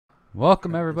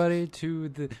Welcome everybody to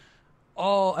the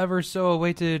all ever so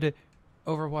awaited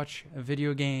Overwatch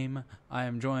video game. I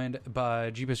am joined by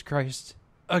Geebusskhrisst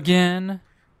again.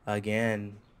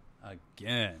 Again.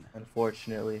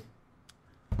 Unfortunately.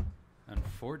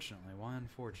 Unfortunately? Why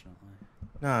unfortunately?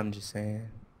 No, I'm just saying.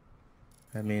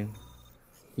 I mean,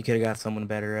 you could have got someone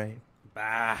better, right?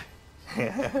 Bah.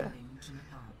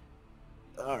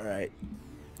 Alright.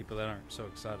 People that aren't so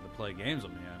excited to play games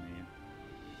with me, I mean.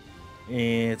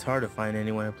 It's hard to find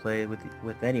anyone to play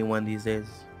with anyone these days.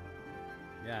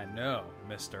 Yeah, I know,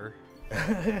 mister.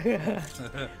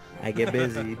 I get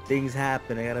busy. Things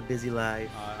happen. I got a busy life.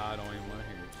 I don't even want to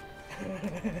hear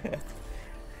it.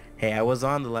 Hey, I was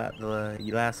on the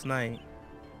last night.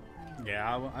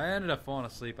 Yeah, I ended up falling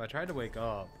asleep. I tried to wake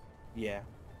up. Yeah.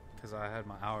 Because I had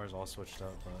my hours all switched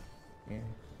up, but... Yeah.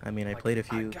 I mean, I played a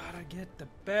few... I gotta get the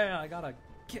bell. I gotta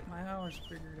get my hours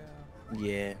figured out.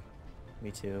 Yeah.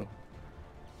 Me too.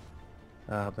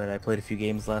 But I played a few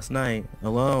games last night.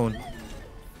 Alone.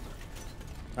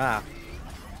 I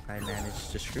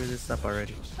managed to screw this up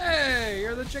already. Hey,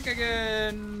 you're the chick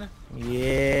again.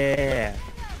 Yeah.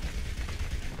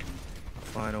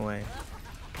 Flying away.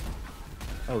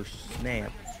 Oh,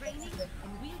 snap.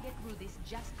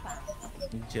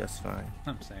 Just fine.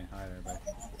 I'm saying hi to everybody.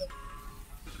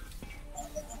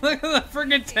 Look at the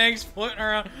freaking tanks floating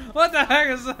around. What the heck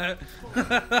is that?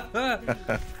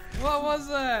 What was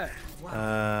that? What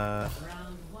am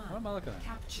I looking at?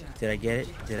 Did I get it?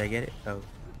 Did I get it? Oh.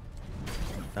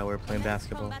 Thought we were playing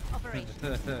basketball.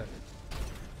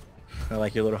 I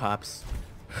like your little hops.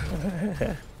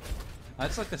 I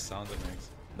just like the sounds it makes.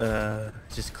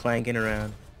 Just clanking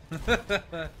around.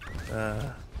 That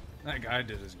guy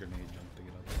did his grenade jump to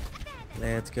get up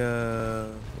there. Let's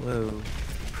go. Whoa.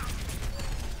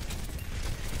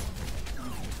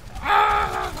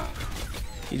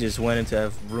 He just went into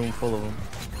a room full of them.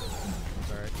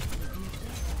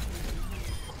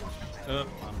 Oh,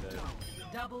 I'm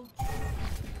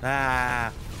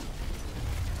Ah!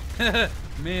 dead.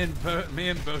 me and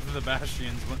both of the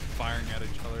Bastions went firing at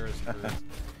each other as birds.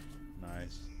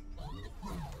 Nice.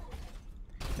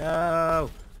 No!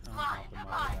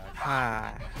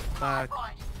 Ah, fuck.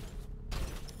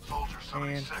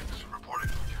 Man.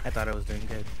 I thought I was doing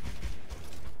good.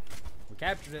 We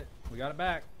captured it. We got it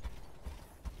back.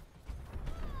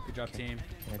 Good job, team.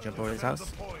 Can I jump over this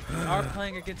house? We are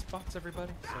playing against bots,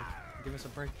 everybody, so give us a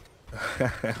break.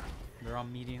 They're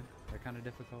on medium. They're kind of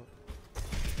difficult.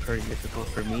 Pretty difficult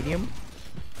for medium?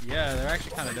 Yeah, they're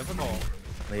actually kind of difficult.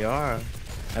 They are.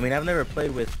 I mean, I've never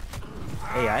played with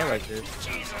AI like this.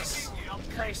 Jesus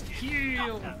Christ,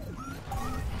 heal!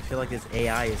 I feel like this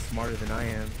AI is smarter than I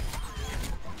am.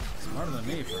 Smarter than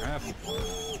me, perhaps.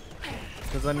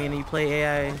 Because, I mean, you play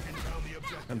AI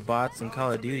and bots in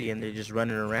Call of Duty and they're just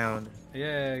running around.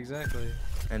 Yeah, exactly.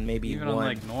 And maybe even one. on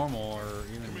like normal or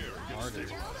even harder.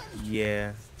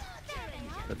 Yeah.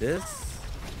 But this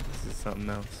is something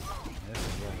else. This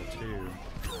is level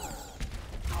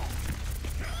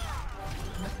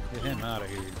 2. Get him out of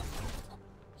here.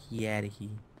 He outta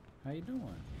here. How you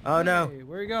doing? Oh hey, no!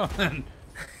 Where are you going?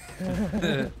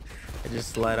 I just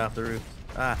slide off the roof.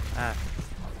 Ah.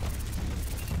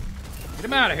 Get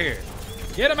him out of here!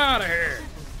 Get him out of here!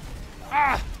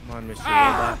 Ah! Come on,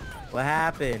 Mr. What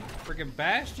happened? Freaking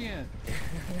Bastion!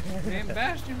 Damn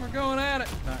Bastion, we're going at it!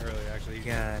 Not really, actually. He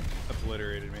God.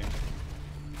 obliterated me.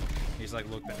 He's like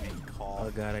looked at me and coughed. Oh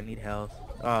god, I need health.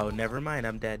 Oh, never mind,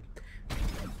 I'm dead.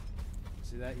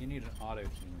 See that? You need an auto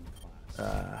tuning class.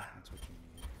 That's what you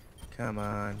need. Come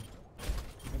on.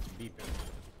 What's beeping?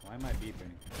 Why am I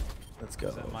beeping? Let's go.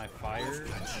 Is that my fire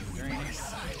draining? No,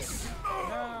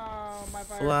 my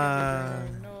fire Fly.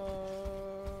 draining. No.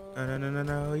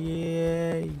 No,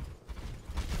 yay.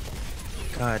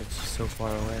 God, it's just so far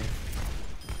away.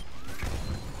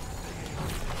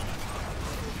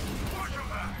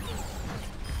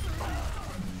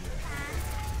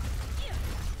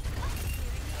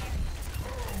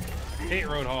 Hate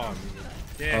Roadhog.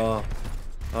 Yeah.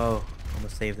 Oh, I'm gonna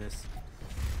save this.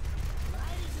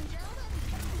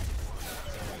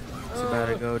 It's about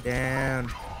to go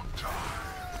down.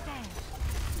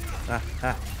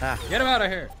 Get him out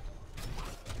of here.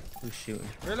 Who's shooting?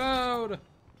 Reload.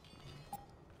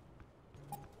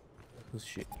 Who's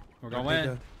shooting? We're gonna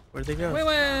win. Where'd they go? We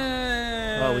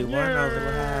win. Oh, we won? I was like,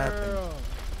 what happened?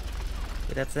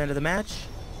 Wait, that's the end of the match?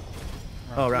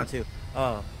 Round 2.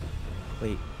 Oh,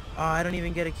 wait. Oh, I don't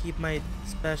even get to keep my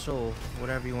special,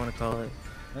 whatever you want to call it.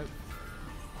 Nope.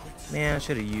 Man, I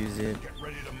should have used it.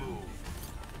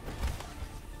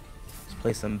 Let's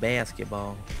play some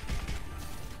basketball.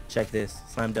 Check this.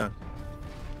 Slam dunk.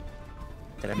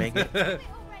 Did I make it?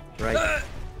 Right.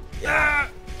 Yeah.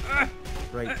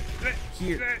 Right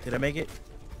here. Did I make it?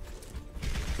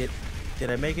 Did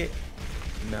I make it?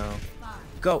 No.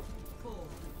 Go. I'm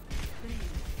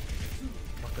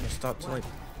not gonna stop till I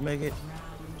make it.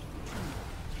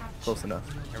 Close enough.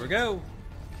 Here we go.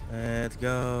 Let's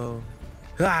go.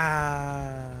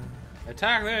 Ah!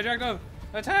 Attack the objective.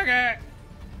 Attack it.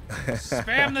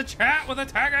 Spam the chat with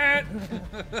attack it.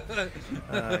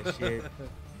 Oh shit.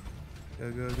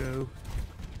 Go, go, go.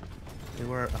 They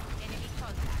were.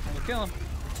 I'm gonna kill him.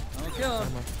 I'm gonna kill him.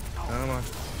 Come on.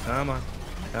 Come on.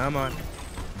 Come on.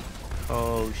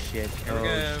 Oh shit. Oh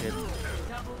shit.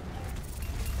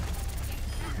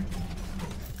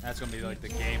 That's gonna be like the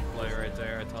gameplay right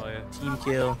there, I tell you. Team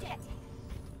kill.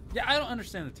 Yeah, I don't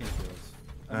understand the team kills.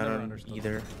 I don't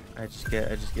either. I just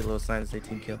get a little sign that say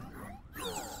team kill.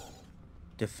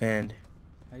 Defend.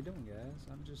 How you doing, guys?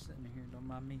 I'm just sitting here. Don't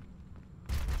mind me.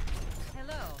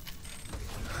 Hello.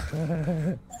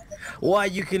 Why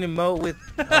you can emote with?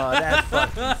 Oh, that's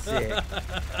fucking sick.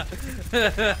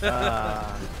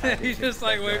 He just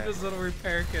like waved his little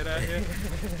repair kit at you.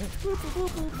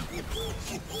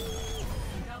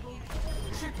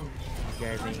 These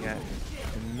guys ain't got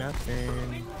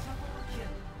nothing.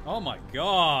 Oh my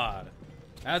god.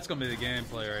 That's gonna be the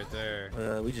gameplay right there.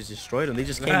 We just destroyed them. They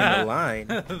just came in the line.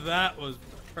 That was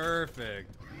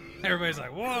perfect. Everybody's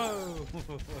like, whoa.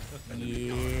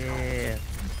 Yeah.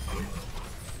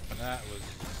 That was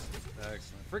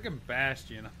excellent. Freaking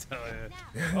Bastion, I'll tell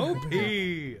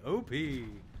you. OP. OP.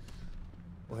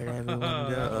 Where'd everyone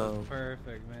go?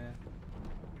 Perfect, man.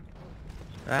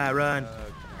 Ah, run.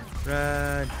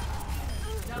 Run.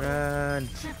 Run.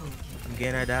 I'm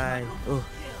gonna die. Oh,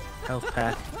 health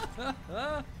pack.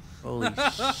 Holy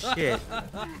shit.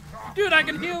 Dude, I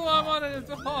can heal while I'm on it.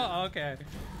 Oh, okay.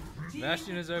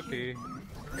 Bastion is OP.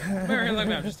 Very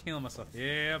lucky, I'm just healing myself.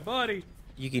 Yeah, buddy.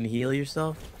 You can heal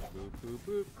yourself? Boop, boop,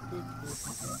 boop, boop, boop.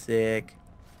 Sick.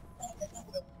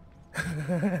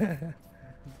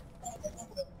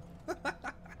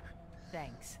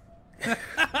 Thanks.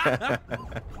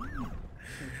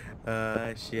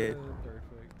 Shit.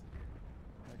 Perfect.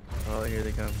 Oh, here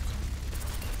they come.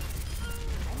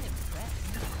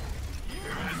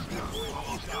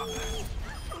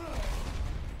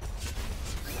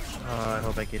 Oh, I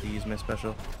hope I get to use my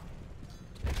special.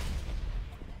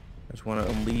 I just want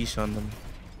to unleash on them.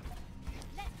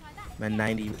 My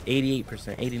 88%,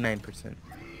 89%.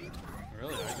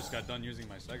 Really? I just got done using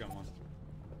my second one.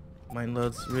 Mine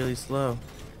loads really slow.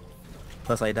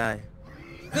 Plus I die.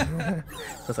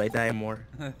 Plus I die more.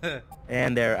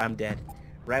 And there, I'm dead.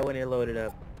 Right when it loaded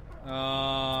up.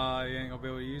 Oh, you ain't gonna be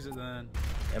able to use it then.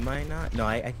 Am I not? No,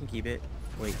 I can keep it.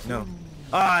 Wait, no.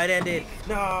 Oh, it ended.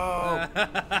 No.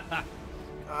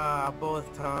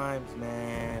 Both times,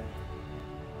 man.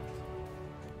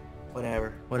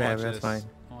 Whatever, that's fine.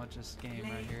 Watch this game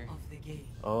right here.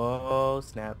 Oh,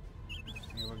 snap.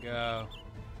 Here we go.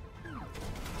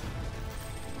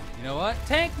 You know what?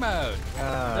 Tank mode.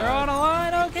 They're on a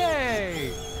line.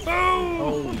 Okay. Boom.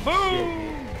 Holy boom.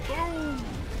 shit. Boom.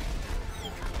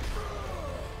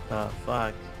 Oh,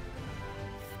 fuck.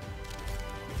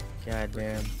 God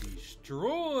damn.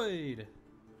 Destroyed.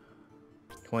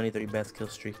 23 best kill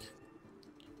streak.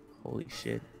 Holy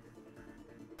shit.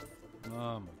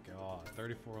 Oh my god.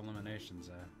 34 eliminations.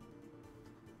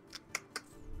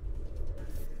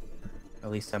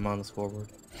 At least I'm on the scoreboard.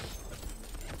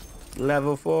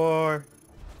 Level 4.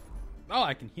 Oh,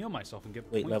 I can heal myself and get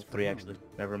Wait, points level for 3 healing. actually.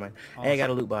 Never mind. Awesome. Hey, I got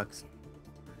a loot box.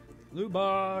 Loot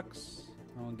box.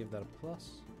 I want to give that a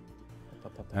plus.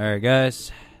 Alright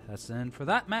guys, that's the end for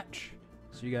that match.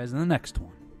 See you guys in the next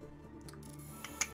one.